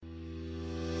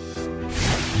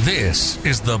This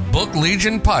is the Book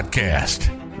Legion Podcast,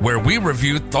 where we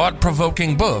review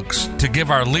thought-provoking books to give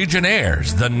our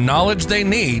Legionnaires the knowledge they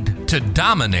need to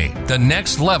dominate the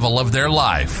next level of their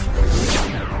life.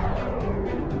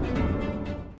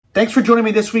 Thanks for joining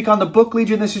me this week on the Book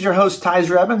Legion. This is your host,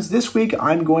 Tyzer Evans. This week,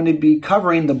 I'm going to be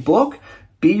covering the book,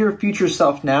 Be Your Future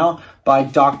Self Now, by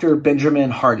Dr. Benjamin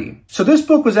Hardy. So this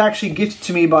book was actually gifted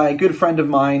to me by a good friend of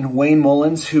mine, Wayne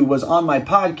Mullins, who was on my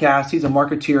podcast. He's a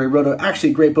marketeer. He wrote a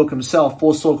great book himself,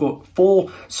 Full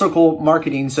Circle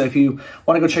Marketing. So if you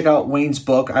want to go check out Wayne's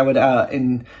book, I would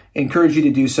encourage you to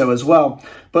do so as well.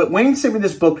 But Wayne sent me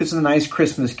this book as a nice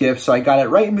Christmas gift. So I got it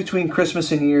right in between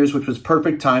Christmas and New Year's, which was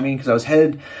perfect timing because I was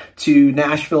headed to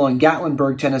Nashville and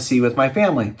Gatlinburg, Tennessee with my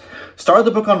family. Started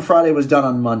the book on Friday, was done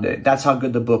on Monday. That's how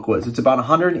good the book was. It's about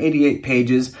 188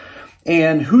 pages.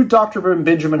 And who Dr.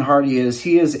 Benjamin Hardy is,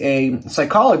 he is a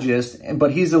psychologist,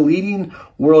 but he's a leading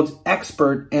world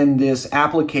expert in this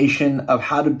application of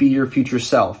how to be your future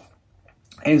self.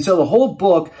 And so the whole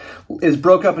book is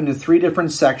broke up into three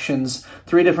different sections,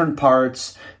 three different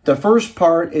parts. The first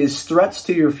part is threats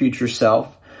to your future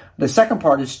self. The second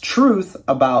part is truths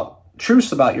about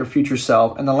your future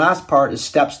self. And the last part is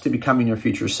steps to becoming your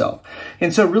future self.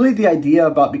 And so really the idea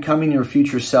about becoming your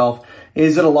future self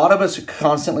is that a lot of us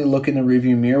constantly look in the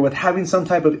rearview mirror with having some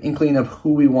type of inkling of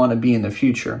who we want to be in the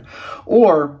future.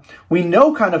 Or we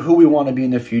know kind of who we want to be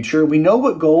in the future. We know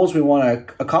what goals we want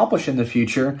to accomplish in the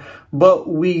future, but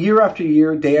we year after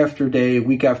year, day after day,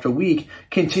 week after week,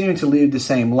 continue to live the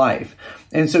same life.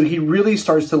 And so he really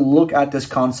starts to look at this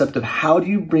concept of how do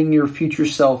you bring your future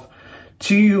self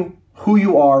to who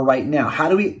you are right now? How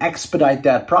do we expedite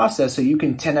that process so you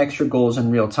can 10x your goals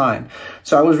in real time?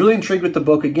 So I was really intrigued with the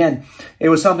book. Again, it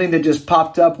was something that just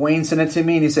popped up. Wayne sent it to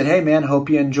me and he said, "Hey man,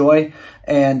 hope you enjoy."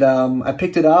 And I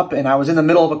picked it up and I was in the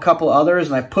middle of a couple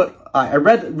others and I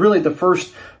read really the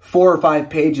first 4 or 5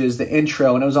 pages, the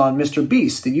intro, and it was on Mr.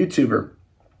 Beast, the YouTuber.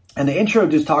 And the intro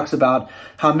just talks about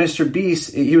how Mr.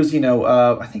 Beast, he was, I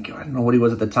don't know what he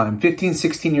was at the time, 15,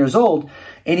 16 years old.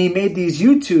 And he made these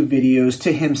YouTube videos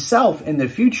to himself in the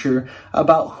future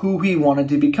about who he wanted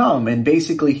to become. And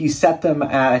basically he set them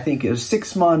at, I think it was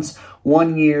 6 months,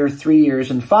 1 year, 3 years,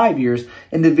 and 5 years.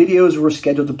 And the videos were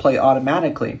scheduled to play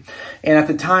automatically. And at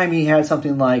the time he had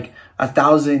something like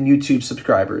 1,000 YouTube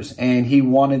subscribers. And he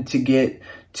wanted to get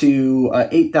to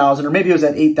 8,000, or maybe it was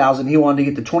at 8,000. He wanted to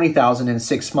get to 20,000 in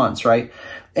 6 months, right?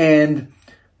 And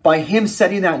by him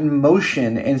setting that in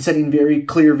motion and setting very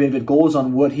clear, vivid goals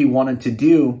on what he wanted to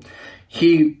do,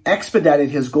 he expedited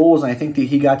his goals. And I think that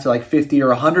he got to like 50 or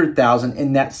 100,000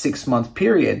 in that 6-month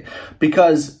period,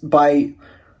 because by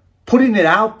putting it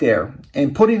out there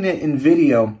and putting it in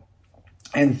video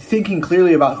and thinking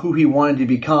clearly about who he wanted to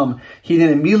become, he then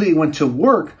immediately went to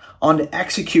work on to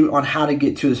execute on how to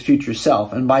get to his future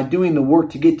self. And by doing the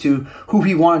work to get to who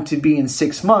he wanted to be in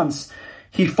 6 months,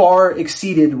 he far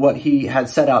exceeded what he had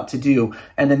set out to do.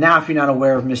 And then now, if you're not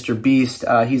aware of Mr. Beast,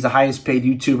 he's the highest paid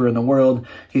YouTuber in the world.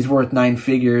 He's worth 9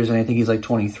 figures, and I think he's like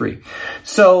 23.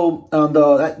 So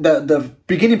the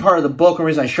beginning part of the book, and the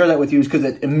reason I share that with you is because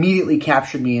it immediately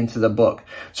captured me into the book.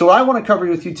 So what I want to cover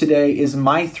with you today is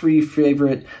my 3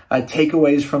 favorite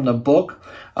takeaways from the book.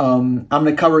 I'm going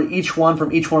to cover each one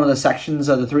from each one of the sections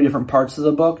of the 3 different parts of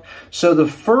the book. So the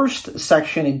first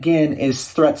section, again, is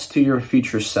threats to your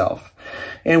future self.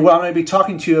 And what I'm going to be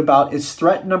talking to you about is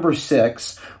threat number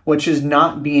 6, which is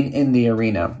not being in the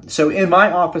arena. So in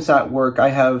my office at work, I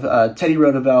have Teddy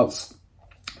Roosevelt's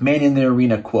Man in the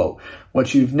Arena quote,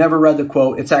 which you've never read the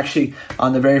quote. It's actually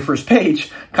on the very first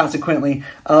page, consequently,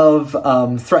 of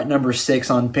threat number 6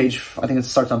 on page, I think it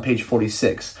starts on page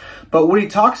 46. But what he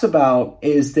talks about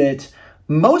is that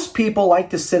most people like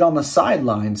to sit on the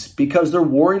sidelines because they're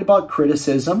worried about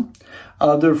criticism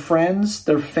of their friends,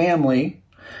 their family,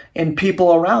 and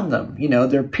people around them,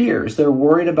 their peers. They're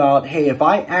worried about, hey, if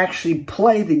I actually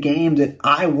play the game that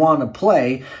I want to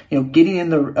play, getting in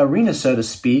the arena, so to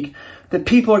speak, that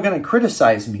people are going to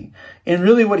criticize me. And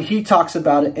really what he talks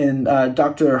about and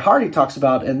Dr. Hardy talks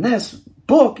about in this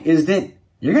book is that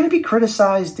you're going to be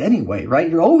criticized anyway, right?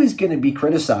 You're always going to be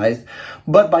criticized.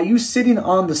 But by you sitting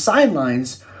on the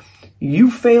sidelines, you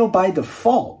fail by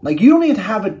default. Like, you don't even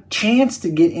have a chance to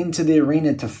get into the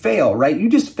arena to fail, right? You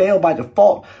just fail by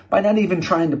default by not even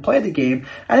trying to play the game.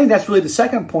 I think that's really the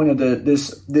second point of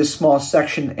this small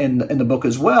section in the book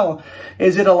as well,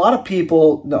 is that a lot of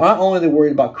people, not only they're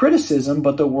worried about criticism,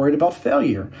 but they're worried about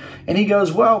failure. And he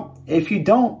goes, well, if you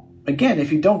don't get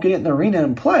in the arena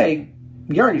and play,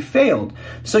 you already failed.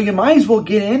 So you might as well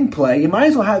get in play. You might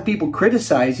as well have people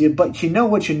criticize you, but you know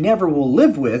what you never will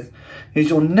live with is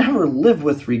you'll never live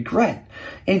with regret.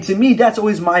 And to me, that's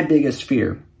always my biggest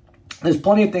fear. There's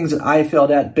plenty of things that I failed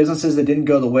at, businesses that didn't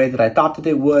go the way that I thought that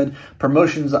they would,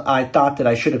 promotions that I thought that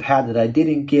I should have had that I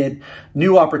didn't get,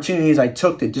 new opportunities I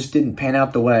took that just didn't pan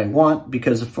out the way I want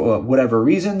because of whatever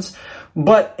reasons.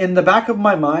 But in the back of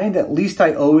my mind, at least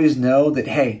I always know that,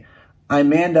 hey, I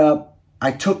manned up,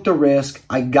 I took the risk,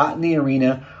 I got in the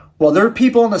arena. While there are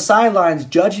people on the sidelines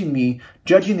judging me,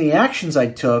 judging the actions I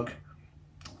took,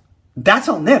 that's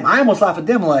on them. I almost laugh at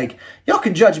them like, y'all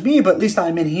can judge me, but at least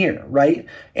I'm in here, right?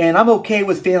 And I'm okay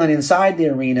with failing inside the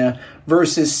arena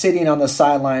versus sitting on the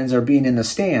sidelines or being in the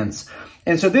stands.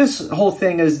 And so this whole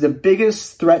thing is the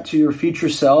biggest threat to your future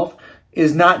self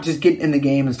is not just getting in the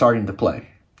game and starting to play.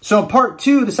 So in part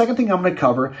 2, the second thing I'm going to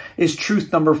cover is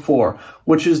truth number 4,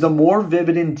 which is the more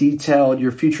vivid and detailed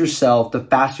your future self, the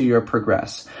faster you'll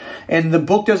progress. And the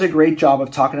book does a great job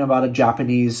of talking about a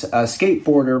Japanese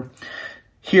skateboarder.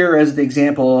 Here as the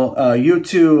example,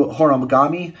 Yuto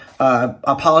Horigami.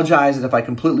 Apologize if I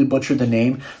completely butchered the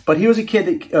name, but he was a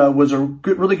kid that was a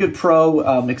really good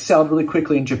pro, excelled really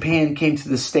quickly in Japan, came to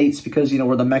the States because,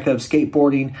 we're the mecca of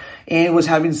skateboarding, and was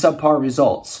having subpar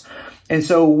results. And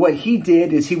so what he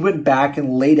did is he went back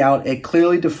and laid out a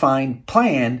clearly defined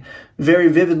plan, very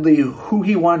vividly who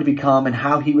he wanted to become and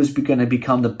how he was going to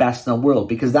become the best in the world,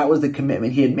 because that was the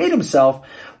commitment he had made himself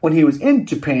when he was in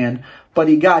Japan. But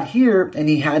he got here and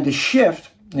he had to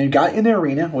shift, and he got in the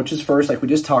arena, which is first, like we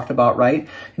just talked about, right?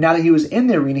 Now that he was in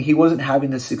the arena, he wasn't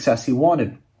having the success he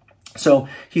wanted. So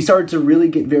he started to really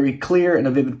get very clear and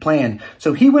a vivid plan.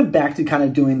 So he went back to kind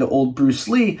of doing the old Bruce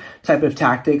Lee type of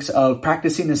tactics of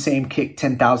practicing the same kick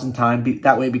 10,000 times.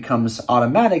 That way it becomes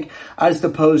automatic, as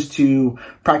opposed to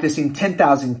practicing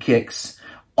 10,000 kicks,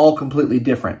 all completely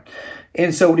different.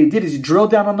 And so what he did is he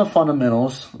drilled down on the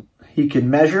fundamentals. He can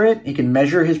measure it. He can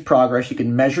measure his progress. He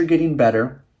can measure getting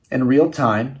better in real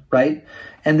time, right?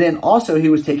 And then also he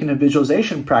was taking a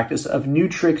visualization practice of new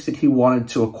tricks that he wanted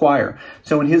to acquire.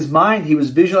 So in his mind, he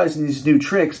was visualizing these new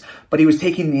tricks, but he was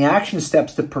taking the action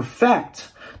steps to perfect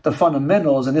the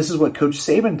fundamentals. And this is what Coach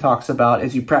Saban talks about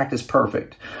as you practice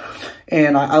perfect.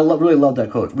 And I really love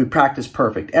that quote. We practice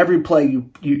perfect. Every play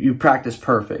you practice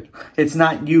perfect. It's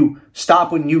not you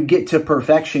stop when you get to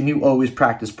perfection. You always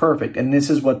practice perfect. And this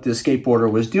is what the skateboarder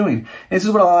was doing. This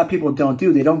is what a lot of people don't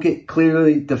do. They don't get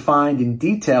clearly defined and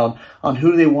detailed on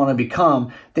who they want to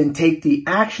become, then take the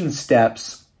action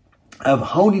steps of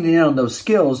honing in on those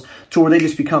skills to where they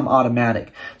just become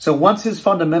automatic. So once his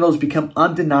fundamentals become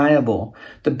undeniable,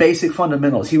 the basic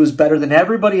fundamentals, he was better than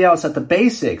everybody else at the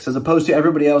basics, as opposed to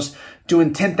everybody else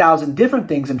doing 10,000 different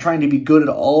things and trying to be good at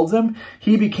all of them.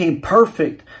 He became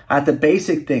perfect at the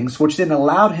basic things, which then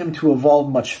allowed him to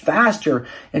evolve much faster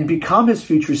and become his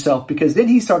future self, because then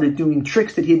he started doing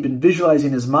tricks that he had been visualizing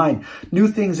in his mind, new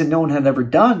things that no one had ever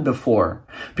done before,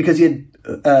 because he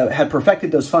had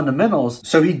perfected those fundamentals.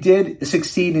 So he did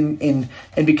succeed in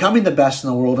becoming the best in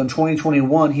the world. In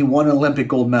 2021, he won an Olympic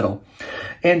gold medal.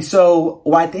 And so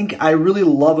what I think I really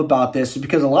love about this is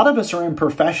because a lot of us are in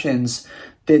professions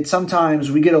that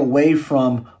sometimes we get away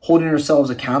from holding ourselves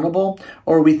accountable,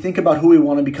 or we think about who we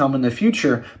want to become in the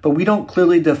future, but we don't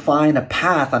clearly define a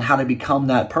path on how to become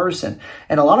that person.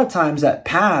 And a lot of times that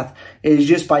path is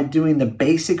just by doing the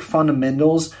basic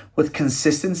fundamentals with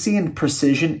consistency and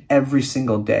precision every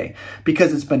single day,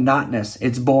 because it's monotonous,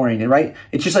 it's boring, right?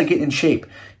 It's just like getting in shape.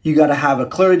 You got to have a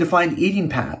clearly defined eating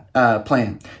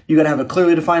plan. You got to have a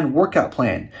clearly defined workout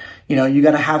plan. You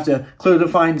got to have to clearly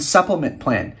define supplement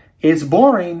plan. It's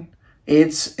boring.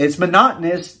 It's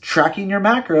monotonous tracking your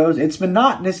macros. It's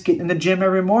monotonous getting in the gym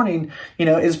every morning.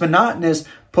 It's monotonous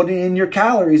putting in your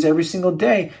calories every single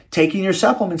day, taking your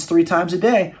supplements 3 times a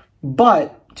day.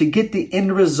 But to get the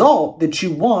end result that you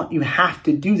want, you have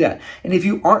to do that. And if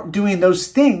you aren't doing those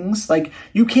things, like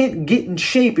you can't get in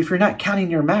shape if you're not counting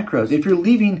your macros. If you're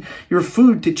leaving your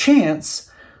food to chance,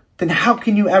 then how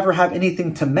can you ever have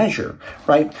anything to measure,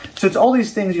 right? So it's all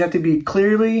these things. You have to be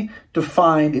clearly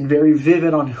defined and very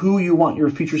vivid on who you want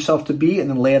your future self to be, and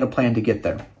then lay out a plan to get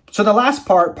there. So the last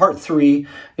part 3,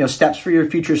 steps for your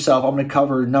future self, I'm going to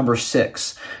cover number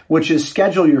 6, which is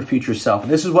schedule your future self.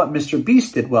 And this is what Mr.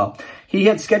 Beast did well. He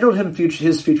had scheduled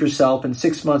his future self in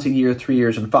 6 months, a year, 3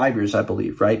 years, and 5 years, I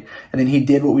believe, right? And then he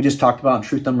did what we just talked about in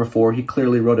truth number 4. He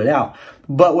clearly wrote it out.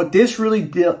 But what this really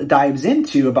dives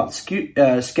into about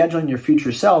scheduling your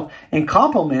future self and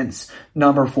complements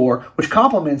number 4, which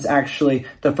complements actually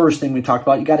the first thing we talked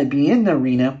about. You got to be in the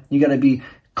arena. You got to be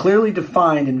clearly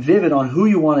defined and vivid on who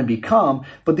you want to become.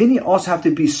 But then you also have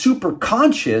to be super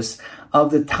conscious of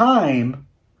the time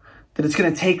that it's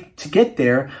going to take to get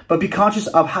there, but be conscious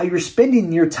of how you're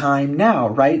spending your time now,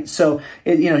 right? So,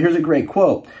 here's a great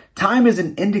quote. Time is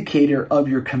an indicator of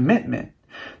your commitment.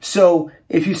 So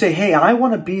if you say, hey, I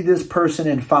want to be this person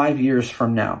in 5 years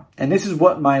from now, and this is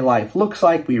what my life looks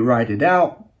like, we write it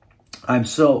out. I'm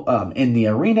so in the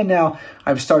arena now.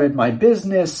 I've started my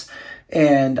business,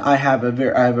 and I have a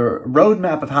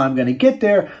roadmap of how I'm going to get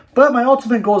there. But my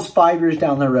ultimate goal is 5 years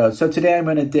down the road. So today I'm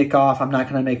going to dick off. I'm not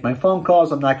going to make my phone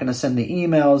calls. I'm not going to send the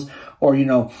emails. Or,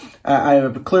 I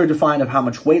have a clear define of how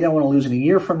much weight I want to lose in a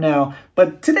year from now.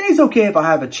 But today's okay if I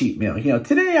have a cheat meal.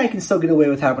 Today I can still get away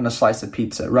with having a slice of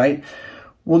pizza, right?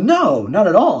 Well, no, not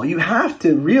at all. You have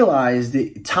to realize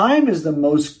that time is the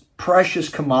most precious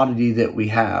commodity that we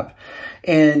have.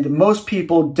 And most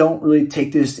people don't really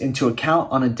take this into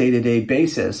account on a day-to-day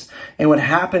basis. And what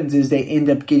happens is they end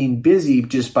up getting busy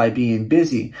just by being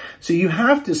busy. So you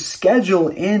have to schedule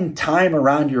in time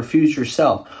around your future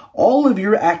self. All of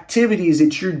your activities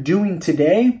that you're doing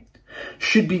today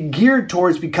should be geared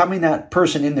towards becoming that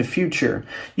person in the future.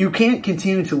 You can't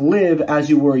continue to live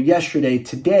as you were yesterday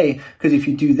today, because if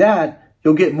you do that,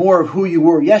 you'll get more of who you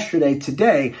were yesterday,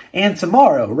 today, and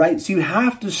tomorrow, right? So you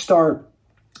have to start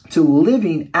to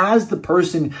living as the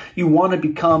person you want to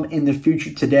become in the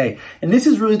future today. And this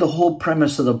is really the whole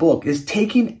premise of the book, is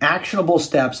taking actionable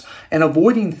steps and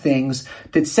avoiding things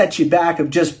that set you back of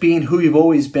just being who you've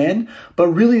always been, but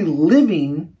really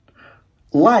living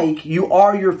like you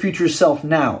are your future self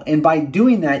now. And by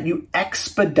doing that, you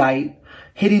expedite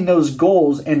hitting those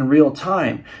goals in real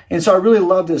time. And so I really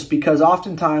love this, because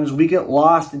oftentimes we get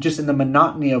lost just in the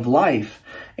monotony of life.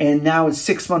 And now it's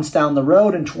 6 months down the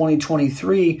road in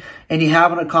 2023, and you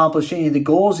haven't accomplished any of the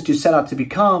goals that you set out to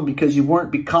become because you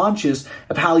weren't be conscious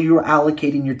of how you were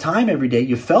allocating your time every day.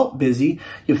 You felt busy.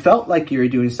 You felt like you were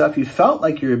doing stuff. You felt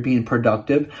like you were being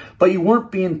productive, but you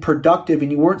weren't being productive,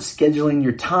 and you weren't scheduling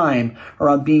your time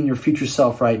around being your future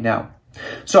self right now.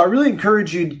 So I really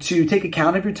encourage you to take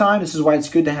account of your time. This is why it's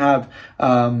good to have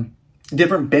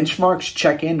different benchmarks,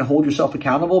 check in to hold yourself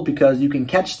accountable, because you can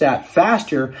catch that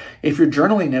faster if you're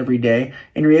journaling every day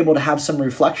and you're able to have some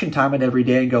reflection time at every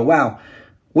day and go, wow,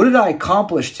 what did I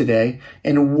accomplish today?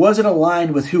 And was it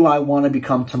aligned with who I want to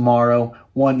become tomorrow,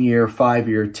 1 year, 5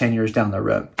 years, 10 years down the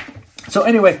road? So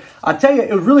anyway, I'll tell you,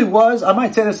 it really was. I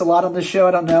might say this a lot on this show.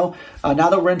 I don't know.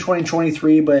 Now that we're in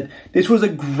 2023, but this was a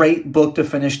great book to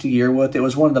finish the year with. It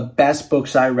was one of the best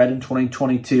books I read in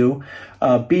 2022.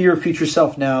 Be Your Future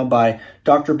Self Now by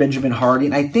Dr. Benjamin Hardy.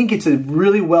 And I think it's a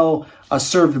really well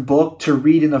served book to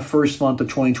read in the first month of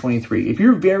 2023. If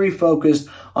you're very focused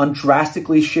on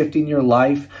drastically shifting your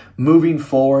life, moving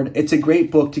forward, it's a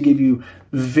great book to give you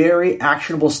very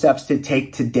actionable steps to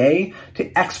take today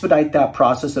to expedite that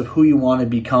process of who you want to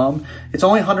become. It's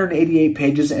only 188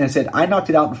 pages, and I said I knocked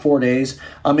it out in 4 days.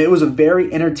 It was a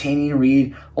very entertaining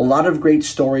read, a lot of great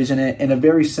stories in it, and a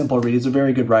very simple read. He's a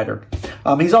very good writer.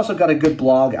 He's also got a good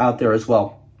blog out there as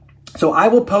well. So I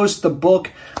will post the book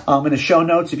in the show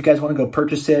notes if you guys want to go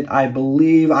purchase it. I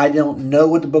don't know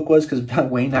what the book was because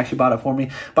Wayne actually bought it for me,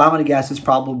 but I'm going to guess it's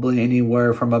probably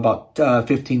anywhere from about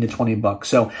 15 to 20 bucks.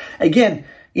 So again,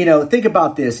 think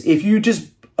about this. If you just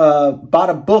bought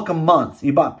a book a month,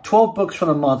 you bought 12 books for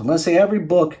the month, and let's say every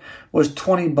book was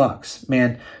 20 bucks,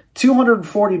 man,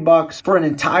 $240 for an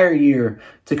entire year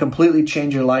to completely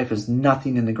change your life is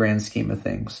nothing in the grand scheme of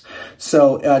things.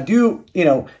 So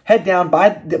head down,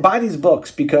 buy these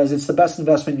books, because it's the best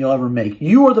investment you'll ever make.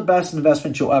 You are the best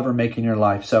investment you'll ever make in your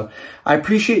life. So I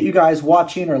appreciate you guys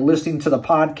watching or listening to the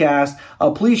podcast.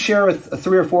 Please share with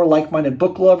 3 or 4 like-minded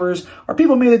book lovers, or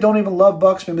people maybe that don't even love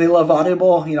books. Maybe they love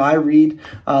Audible. I read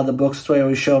the books, that's why I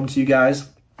always show them to you guys.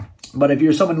 But if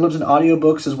you're someone who lives in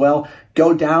audiobooks as well,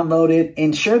 go download it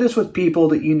and share this with people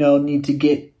that need to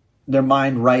get their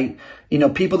mind right.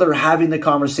 People that are having the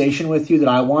conversation with you that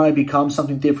I want to become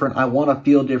something different. I want to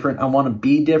feel different. I want to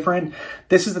be different.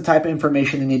 This is the type of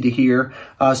information they need to hear.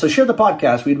 So share the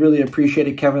podcast. We'd really appreciate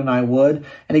it. Kevin and I would.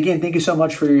 And again, thank you so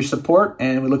much for your support.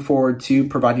 And we look forward to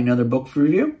providing another book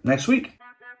review next week.